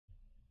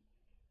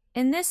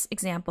In this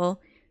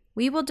example,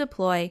 we will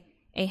deploy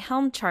a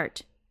Helm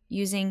chart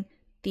using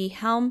the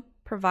Helm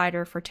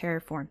provider for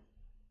Terraform.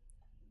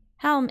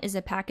 Helm is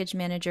a package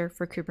manager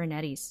for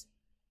Kubernetes.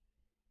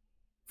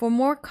 For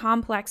more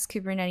complex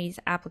Kubernetes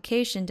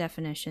application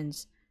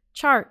definitions,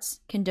 charts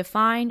can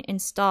define,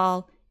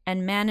 install,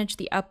 and manage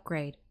the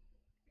upgrade.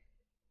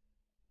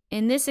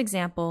 In this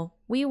example,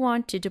 we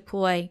want to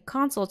deploy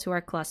Consul to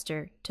our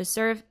cluster to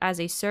serve as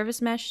a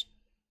service mesh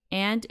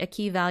and a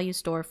key value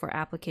store for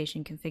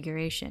application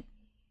configuration.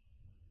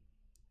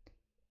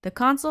 The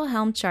Consul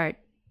Helm chart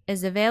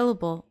is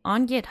available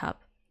on GitHub.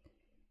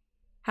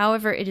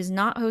 However, it is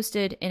not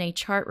hosted in a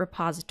chart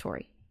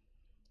repository.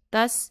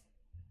 Thus,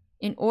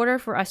 in order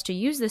for us to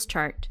use this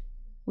chart,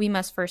 we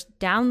must first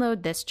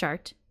download this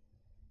chart,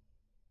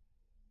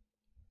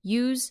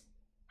 use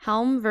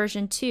Helm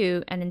version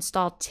 2 and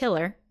install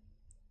Tiller,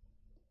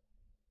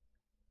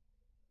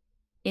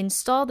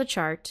 install the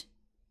chart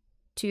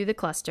to the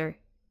cluster,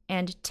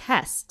 and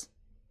test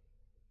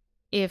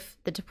if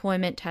the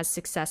deployment has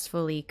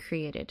successfully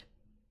created.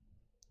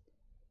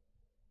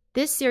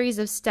 This series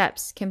of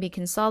steps can be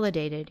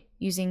consolidated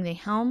using the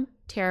Helm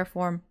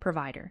Terraform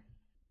provider.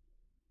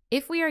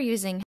 If we are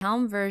using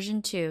Helm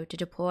version 2 to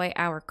deploy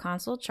our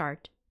Consul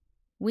chart,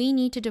 we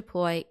need to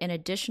deploy an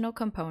additional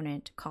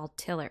component called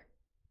Tiller.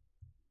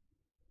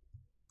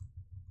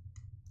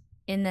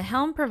 In the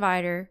Helm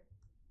provider,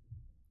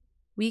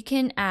 we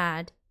can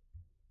add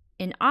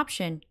an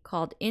option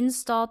called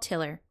Install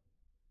Tiller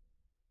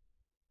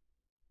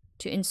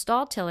to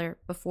install Tiller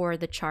before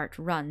the chart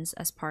runs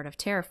as part of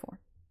Terraform.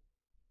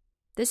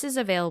 This is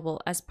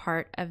available as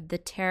part of the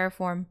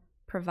Terraform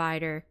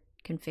provider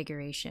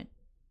configuration.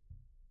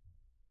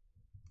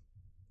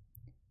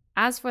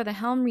 As for the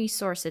Helm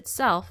resource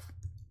itself,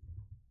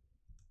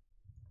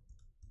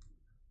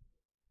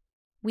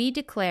 we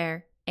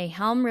declare a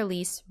Helm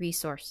release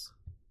resource.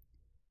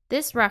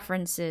 This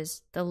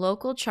references the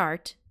local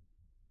chart,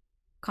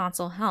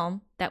 Consul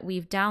Helm, that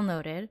we've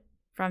downloaded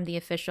from the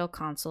official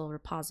Consul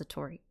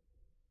repository.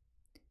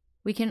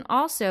 We can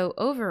also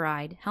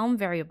override Helm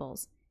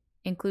variables,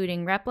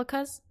 including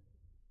replicas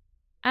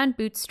and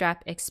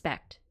bootstrap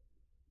expect.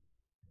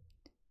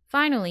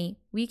 Finally,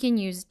 we can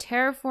use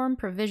Terraform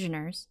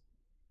provisioners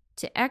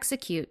to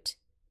execute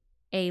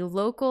a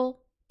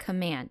local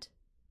command.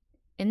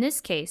 In this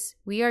case,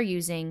 we are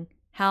using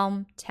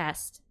Helm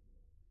test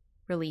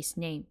release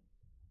name.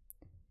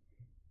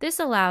 This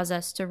allows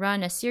us to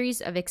run a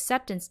series of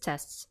acceptance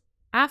tests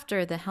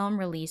after the Helm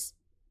release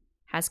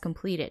has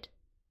completed.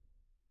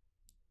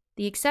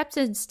 The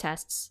acceptance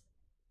tests,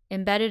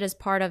 embedded as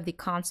part of the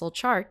Consul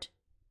chart,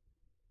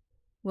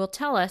 will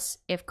tell us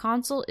if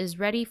Consul is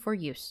ready for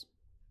use.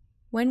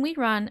 When we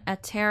run a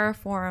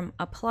Terraform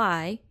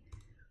apply,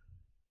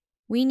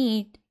 we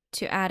need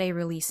to add a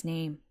release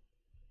name.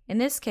 In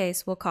this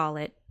case, we'll call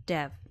it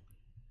dev.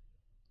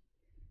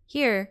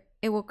 Here,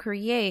 it will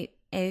create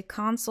a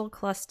Consul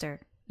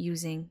cluster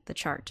using the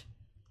chart.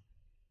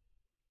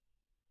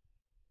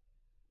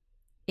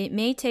 It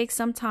may take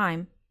some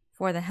time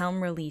for the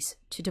Helm release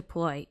to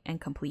deploy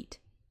and complete.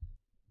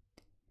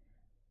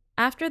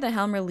 After the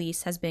Helm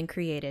release has been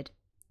created,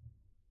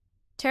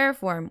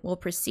 Terraform will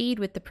proceed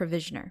with the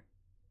provisioner.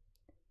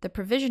 The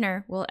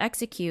provisioner will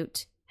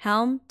execute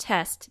Helm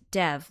test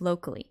dev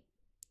locally.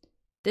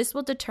 This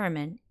will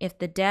determine if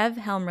the dev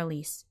Helm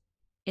release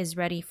is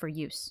ready for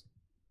use.